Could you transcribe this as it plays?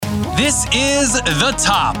This is The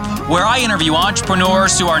Top, where I interview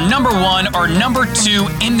entrepreneurs who are number one or number two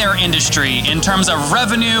in their industry in terms of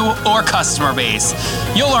revenue or customer base.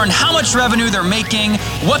 You'll learn how much revenue they're making,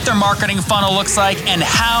 what their marketing funnel looks like, and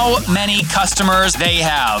how many customers they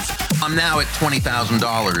have. I'm now at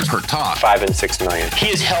 $20,000 per top. 5 and 6 million. He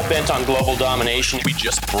is hell-bent on global domination. We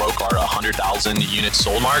just broke our 100,000 unit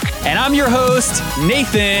sold mark. And I'm your host,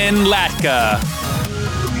 Nathan Latka.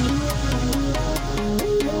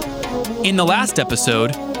 In the last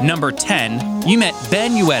episode, number 10, you met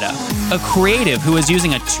Ben Ueda, a creative who is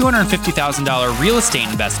using a $250,000 real estate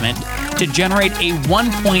investment to generate a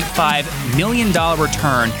 $1.5 million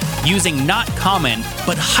return using not common,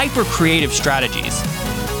 but hyper-creative strategies.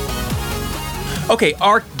 Okay,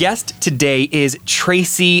 our guest today is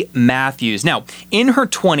Tracy Matthews. Now, in her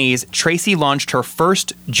 20s, Tracy launched her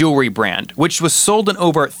first jewelry brand, which was sold in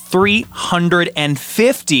over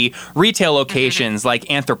 350 retail locations like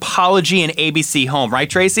Anthropologie and ABC Home, right,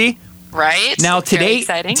 Tracy? Right. Now,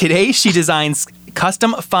 today she designs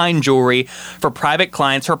custom fine jewelry for private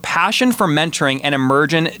clients. Her passion for mentoring and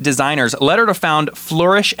emerging designers led her to found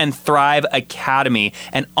Flourish and Thrive Academy,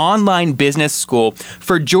 an online business school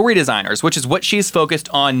for jewelry designers, which is what she's focused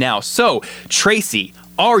on now. So, Tracy,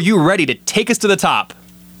 are you ready to take us to the top?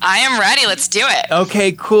 I am ready. Let's do it.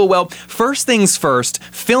 Okay, cool. Well, first things first,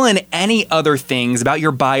 fill in any other things about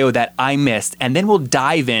your bio that I missed, and then we'll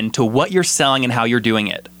dive into what you're selling and how you're doing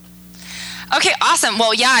it. Okay, awesome.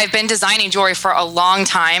 Well, yeah, I've been designing jewelry for a long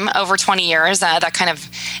time, over 20 years. That kind of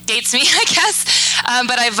dates me, I guess.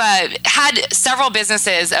 But I've had several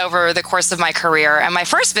businesses over the course of my career. And my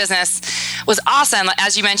first business was awesome.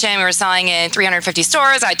 As you mentioned, we were selling in 350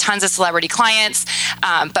 stores. I had tons of celebrity clients.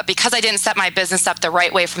 But because I didn't set my business up the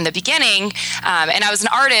right way from the beginning, and I was an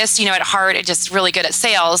artist, at heart, just really good at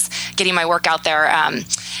sales, getting my work out there,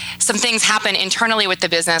 some things happened internally with the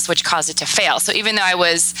business which caused it to fail. So even though I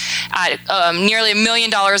was at nearly $1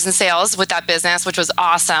 million in sales with that business, which was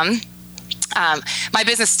awesome, my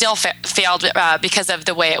business still failed because of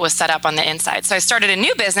the way it was set up on the inside. So I started a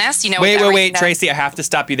new business. Wait, Tracy, I have to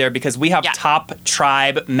stop you there because we have top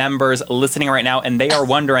tribe members listening right now, and they are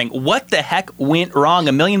wondering what the heck went wrong.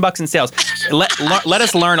 $1 million in sales. Let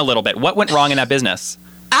us learn a little bit. What went wrong in that business?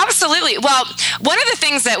 Absolutely. Well, one of the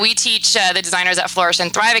things that we teach the designers at Flourish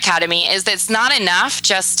and Thrive Academy is that it's not enough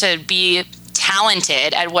just to be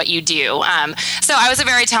talented at what you do. So I was a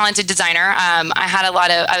very talented designer.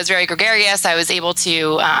 I was very gregarious. I was able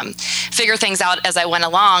to figure things out as I went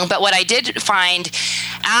along. But what I did find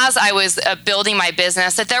as I was building my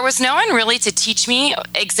business, that there was no one really to teach me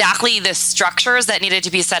exactly the structures that needed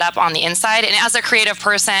to be set up on the inside. And as a creative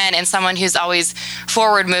person and someone who's always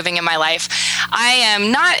forward moving in my life, I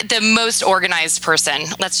am not the most organized person.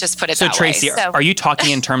 Let's just put it that way. So Tracy, are you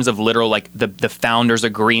talking in terms of literal, like the founder's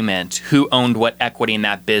agreement, who owned what equity in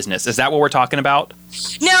that business? Is that what we're talking about?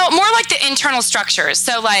 No, more like the internal structures.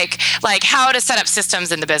 So like how to set up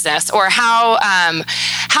systems in the business, or how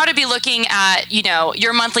to be looking at,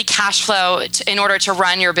 your monthly cash flow in order to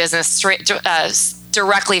run your business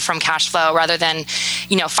directly from cash flow rather than,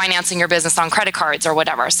 financing your business on credit cards or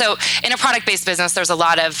whatever. So in a product-based business, there's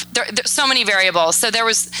there's so many variables. So there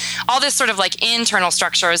was all this sort of like internal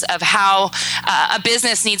structures of how a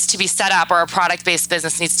business needs to be set up, or a product-based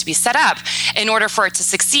business needs to be set up in order for it to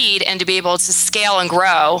succeed and to be able to scale and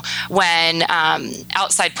grow when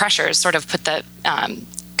outside pressures sort of put the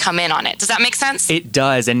come in on it. Does that make sense? It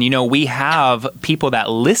does. And we have people that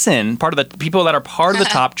listen, people that are part of the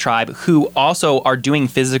top tribe, who also are doing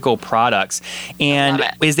physical products. And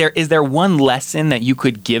is there one lesson that you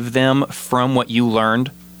could give them from what you learned?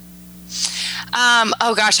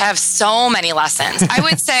 Oh gosh, I have so many lessons. I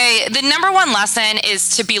would say the number one lesson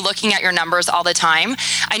is to be looking at your numbers all the time.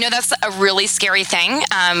 I know that's a really scary thing.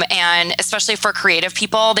 And especially for creative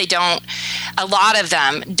people, a lot of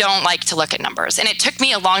them don't like to look at numbers. And it took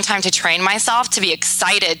me a long time to train myself to be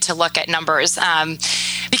excited to look at numbers.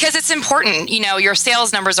 Because it's important. Your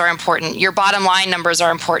sales numbers are important. Your bottom line numbers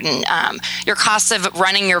are important. Your costs of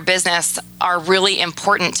running your business are really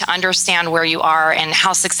important to understand where you are and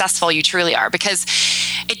how successful you truly are. Because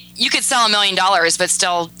you could sell $1 million, but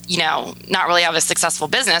still, not really have a successful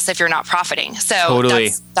business if you're not profiting. So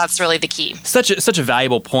totally. That's really the key. Such a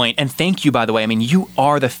valuable point. And thank you, by the way. I mean, you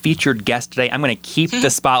are the featured guest today. I'm going to keep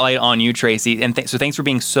the spotlight on you, Tracy. And so thanks for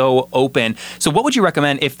being so open. So what would you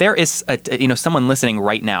recommend if there is someone listening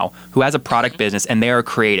right now who has a product business and they are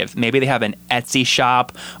creative? Maybe they have an Etsy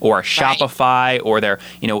shop or a Shopify, or they're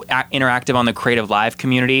interactive on the Creative Live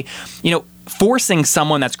community. forcing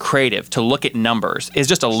someone that's creative to look at numbers is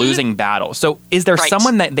just a losing battle. So is there Right.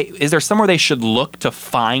 is there somewhere they should look to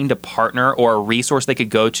find a partner or a resource they could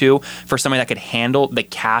go to for somebody that could handle the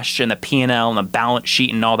cash and the P&L and the balance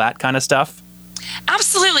sheet and all that kind of stuff?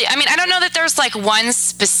 Absolutely. I mean, I don't know that there's like one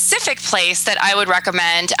specific place that I would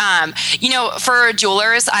recommend. For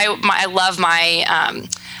jewelers, I love my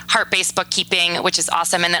Heart-based bookkeeping, which is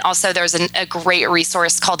awesome. And then also there's a great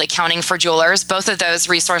resource called Accounting for Jewelers. Both of those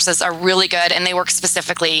resources are really good, and they work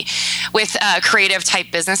specifically with creative type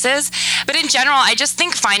businesses. But in general, I just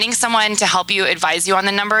think finding someone to help you advise you on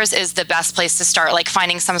the numbers is the best place to start, like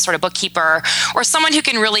finding some sort of bookkeeper or someone who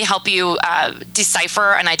can really help you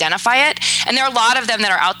decipher and identify it. And there are a lot of them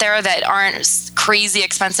that are out there that aren't crazy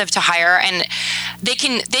expensive to hire, and they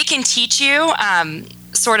can teach you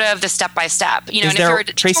sort of the step-by-step.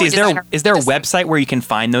 Tracy, is there a website where you can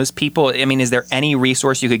find those people? I mean, is there any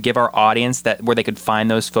resource you could give our audience where they could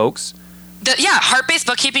find those folks?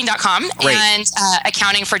 heartbasedbookkeeping.com and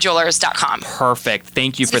accountingforjewelers.com. Perfect.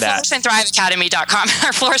 Thank you for that. FlourishAndThriveAcademy.com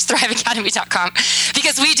or FlourishThriveAcademy.com,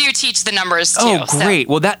 because we do teach the numbers too. Oh, great.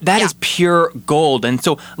 Well, that is pure gold. And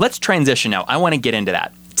so let's transition now. I want to get into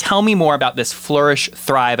that. Tell me more about this Flourish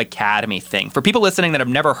Thrive Academy thing. For people listening that have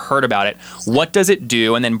never heard about it, what does it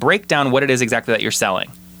do? And then break down what it is exactly that you're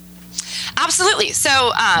selling. Absolutely.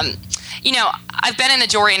 So, I've been in the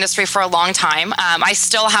jewelry industry for a long time. I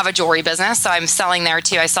still have a jewelry business, so I'm selling there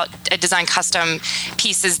too. I design custom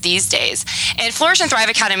pieces these days. In Flourish and Thrive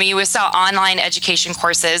Academy, we sell online education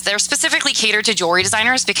courses. They're specifically catered to jewelry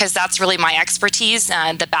designers because that's really my expertise,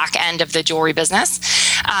 the back end of the jewelry business.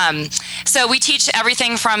 So we teach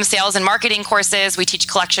everything from sales and marketing courses. We teach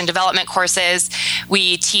collection development courses.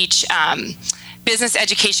 We teach business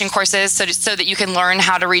education courses so that you can learn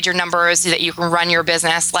how to read your numbers, so that you can run your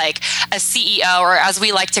business like a CEO, or as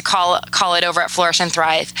we like to call it over at Flourish and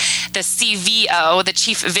Thrive, the CVO, the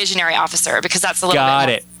Chief Visionary Officer, because that's a little Got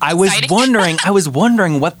bit it. I was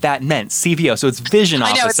wondering what that meant. CVO, so it's Vision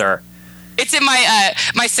Officer. It's in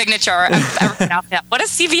my signature. What does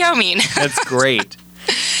CVO mean? That's great.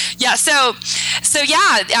 Yeah,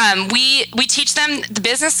 we teach them the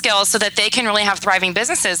business skills so that they can really have thriving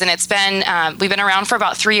businesses. And it's been we've been around for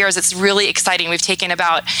about 3 years. It's really exciting. We've taken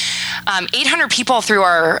about 800 people through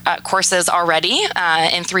our courses already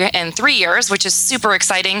in 3 years, which is super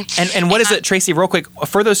exciting. And what is it, Tracy? Real quick,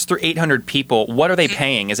 for those 800 people, what are they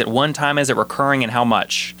paying? Is it one time? Is it recurring? And how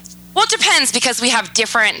much? Well, it depends, because we have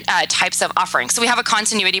different types of offerings. So we have a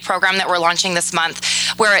continuity program that we're launching this month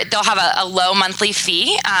where they'll have a low monthly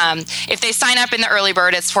fee. If they sign up in the early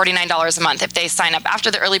bird, it's $49 a month. If they sign up after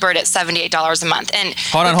the early bird, it's $78 a month. And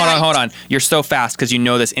Hold on. You're so fast because you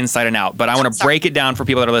know this inside and out. But I want to break it down for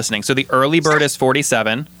people that are listening. So the early bird is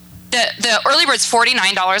 $47. The early bird's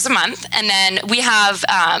 $49 a month, and then we have,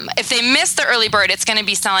 if they miss the early bird, it's going to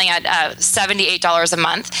be selling at $78 a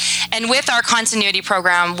month. And with our continuity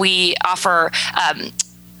program, we offer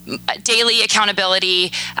daily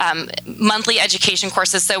accountability, monthly education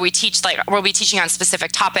courses. So we'll be teaching on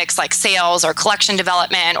specific topics like sales or collection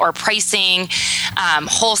development or pricing,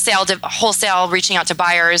 wholesale reaching out to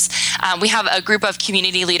buyers. We have a group of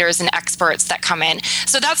community leaders and experts that come in.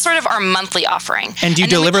 So that's sort of our monthly offering. And do you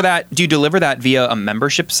deliver that via a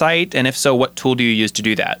membership site? And if so, what tool do you use to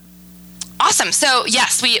do that? Awesome. So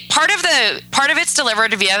yes, part of it's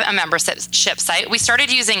delivered via a membership site. We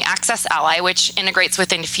started using Access Ally, which integrates with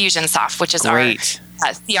Infusionsoft, which is Great.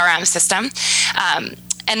 Our CRM system.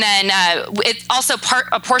 And then it also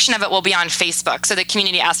a portion of it will be on Facebook. So the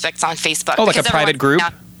community aspect's on Facebook. Oh, like a private group?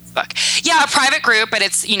 Yeah, a private group, but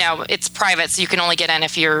it's private, so you can only get in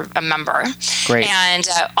if you're a member. Great. And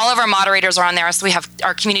all of our moderators are on there, so we have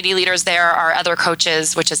our community leaders there, our other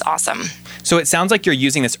coaches, which is awesome. So it sounds like you're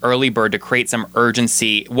using this early bird to create some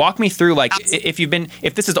urgency. Walk me through, like,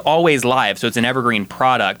 if this is always live, so it's an evergreen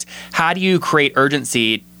product, how do you create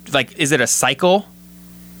urgency? Like, is it a cycle?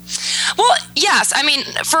 Well, yes. I mean,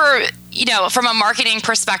 from a marketing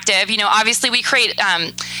perspective, obviously we create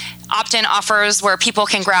opt-in offers where people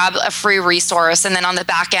can grab a free resource, and then on the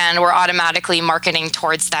back end, we're automatically marketing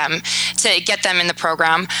towards them to get them in the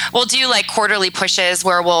program. We'll do like quarterly pushes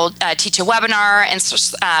where we'll teach a webinar and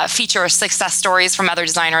feature success stories from other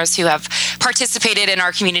designers who have participated in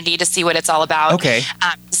our community to see what it's all about. Okay.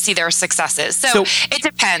 To see their successes. So it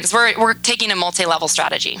depends. We're taking a multi-level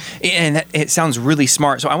strategy. And it sounds really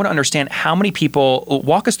smart. So I want to understand how many people,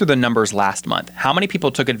 walk us through the numbers last month. How many people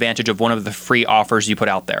took advantage of one of the free offers you put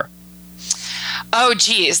out there? Oh,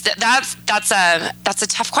 geez, that's a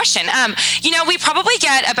tough question. We probably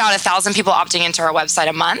get about 1,000 people opting into our website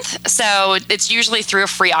a month. So it's usually through a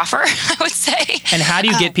free offer, I would say. And how do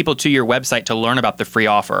you get people to your website to learn about the free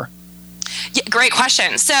offer? Yeah, great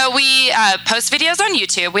question. So we post videos on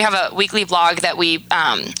YouTube. We have a weekly vlog that we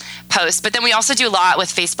post, but then we also do a lot with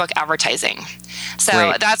Facebook advertising. So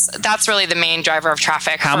Great. that's really the main driver of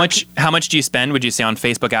traffic. How much do you spend, would you say, on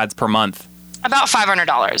Facebook ads per month? About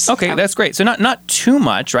 $500. Okay, that's great. So not too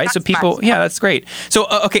much, right? Not So too people, much. yeah, that's great. So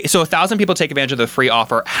okay, so 1,000 people take advantage of the free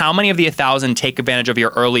offer. How many of the 1,000 take advantage of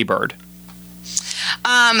your early bird?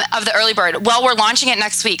 Of the early bird. Well, we're launching it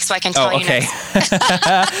next week, so I can tell you. Okay.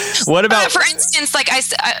 Next. What about? For instance, like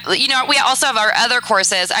we also have our other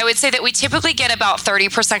courses. I would say that we typically get about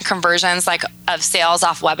 30% conversions, like of sales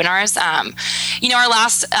off webinars. Our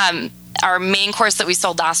last. Our main course that we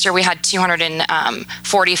sold last year, we had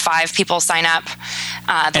 245 people sign up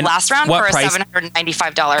the last round for a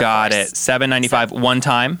 $795 Got course. it. $795 one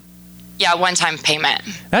time. Yeah, one-time payment.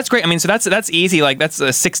 That's great. I mean, so that's easy. Like that's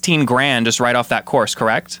 $16,000 just right off that course,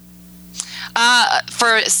 correct?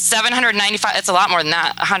 For $795, it's a lot more than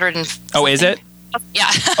that. 100. Oh, is it?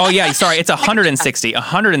 Yeah. Oh yeah, sorry, it's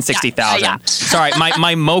 160,000. Yeah. Sorry,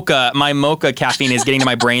 my mocha caffeine is getting to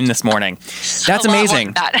my brain this morning. That's A lot more amazing.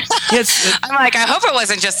 than that. Yes. I'm like, I hope it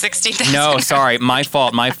wasn't just 60,000. No, sorry, my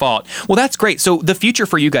fault. Well, that's great. So the future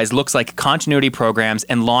for you guys looks like continuity programs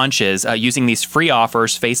and launches using these free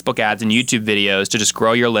offers, Facebook ads, and YouTube videos to just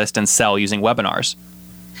grow your list and sell using webinars.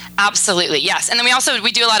 Absolutely, yes. And then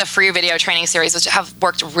we do a lot of free video training series, which have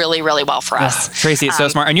worked really, really well for us. Tracy, it's so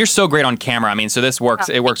smart. And you're so great on camera. I mean, so this works.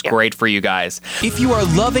 It works great for you guys. If you are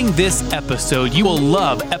loving this episode, you will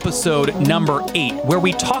love episode number 8, where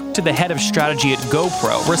we talk to the head of strategy at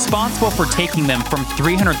GoPro, responsible for taking them from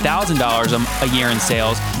 $300,000 a year in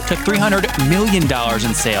sales to $300 million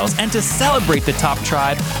in sales. And to celebrate the top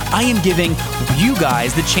tribe, I am giving you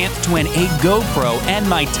guys the chance to win a GoPro and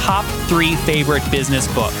my top 3 favorite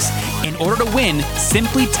business books. In order to win,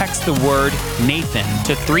 simply text the word Nathan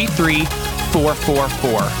to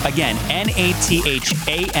 33444. Again,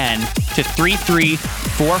 NATHAN to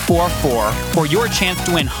 33444 for your chance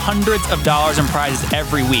to win hundreds of dollars in prizes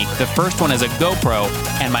every week. The first one is a GoPro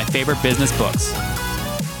and my favorite business books.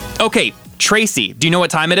 Okay, Tracy, do you know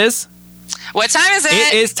what time it is? What time is it?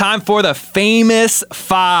 It is time for the famous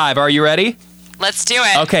 5. Are you ready? Let's do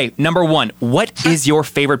it. Okay, number 1. What is your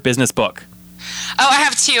favorite business book? Oh, I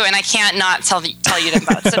have 2, and I can't not tell you them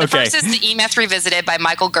both. So the first is The E-Myth Revisited by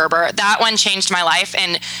Michael Gerber. That one changed my life,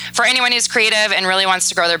 and for anyone who's creative and really wants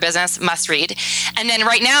to grow their business, must read. And then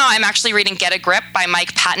right now, I'm actually reading Get a Grip by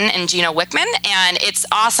Mike Patton and Gino Wickman, and it's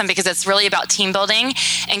awesome because it's really about team building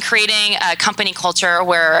and creating a company culture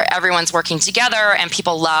where everyone's working together and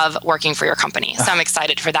people love working for your company. So I'm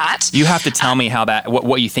excited for that. You have to tell me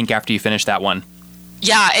what you think after you finish that one.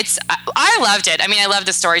 Yeah, I loved it. I mean, I love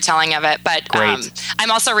the storytelling of it, but I'm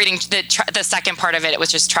also reading the second part of it,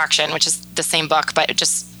 which is Traction, which is the same book, but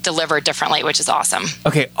just delivered differently, which is awesome.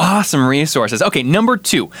 Okay, awesome resources. Okay, number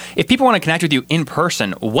 2, if people want to connect with you in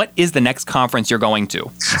person, what is the next conference you're going to?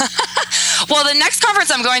 Well, the next conference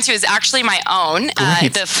I'm going to is actually my own,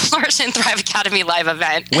 the Flourish and Thrive Academy live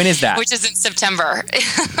event. When is that? Which is in September.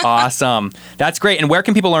 Awesome. That's great. And where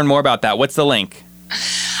can people learn more about that? What's the link?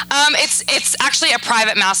 It's actually a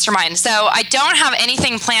private mastermind. So I don't have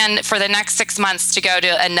anything planned for the next 6 months to go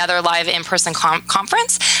to another live in-person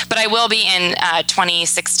conference, but I will be in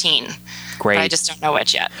 2016. Great. But I just don't know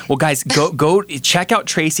which yet. Well, guys, go check out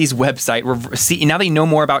Tracy's website. See, now that you know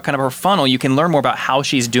more about kind of her funnel, you can learn more about how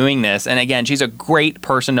she's doing this. And again, she's a great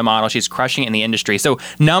person to model. She's crushing it in the industry. So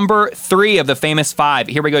number 3 of the famous 5.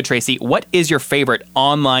 Here we go, Tracy. What is your favorite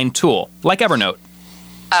online tool? Like Evernote.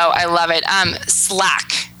 Oh, I love it.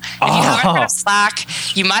 Slack. If you haven't heard of Slack,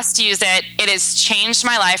 you must use it. It has changed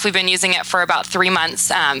my life. We've been using it for about 3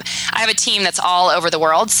 months. I have a team that's all over the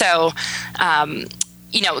world. So,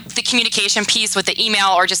 the communication piece with the email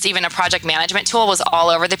or just even a project management tool was all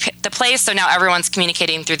over the place. So now everyone's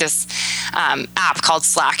communicating through this app called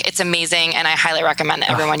Slack. It's amazing, and I highly recommend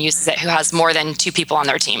that everyone uses it who has more than 2 people on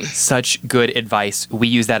their team. Such good advice. We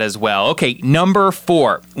use that as well. Okay, number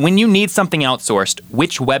 4. When you need something outsourced,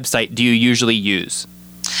 which website do you usually use?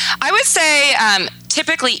 I would say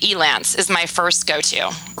typically Elance is my first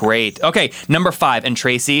go-to. Great. Okay, number 5. And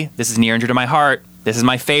Tracy, this is near and dear to my heart. This is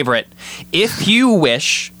my favorite. If you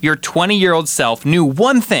wish your 20-year-old self knew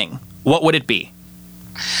one thing, what would it be?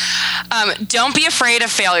 Don't be afraid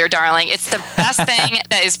of failure, darling. It's the best thing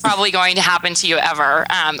that is probably going to happen to you ever.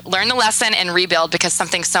 Learn the lesson and rebuild because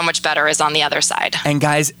something so much better is on the other side. And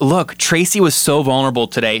guys, look, Tracy was so vulnerable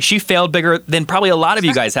today. She failed bigger than probably a lot of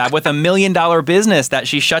you guys have with $1 million business that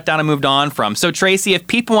she shut down and moved on from. So Tracy, if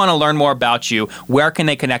people want to learn more about you, where can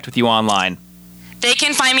they connect with you online? They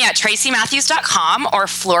can find me at tracymatthews.com or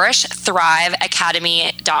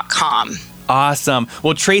flourishthriveacademy.com. Awesome.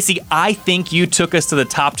 Well, Tracy, I think you took us to the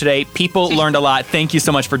top today. People learned a lot. Thank you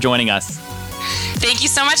so much for joining us. Thank you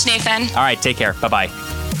so much, Nathan. All right, take care. Bye-bye.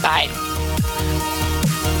 Bye.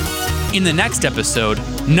 In the next episode,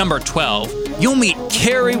 number 12, you'll meet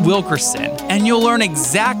Carrie Wilkerson, and you'll learn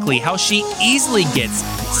exactly how she easily gets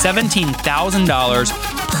 $17,000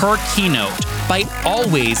 per keynote by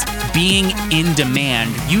always being in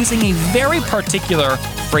demand using a very particular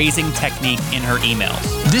phrasing technique in her emails.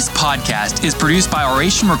 This podcast is produced by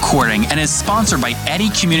Oration Recording and is sponsored by Eddy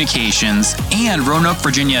Communications and Roanoke,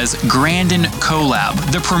 Virginia's Grandin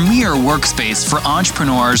CoLab, the premier workspace for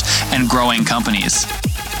entrepreneurs and growing companies.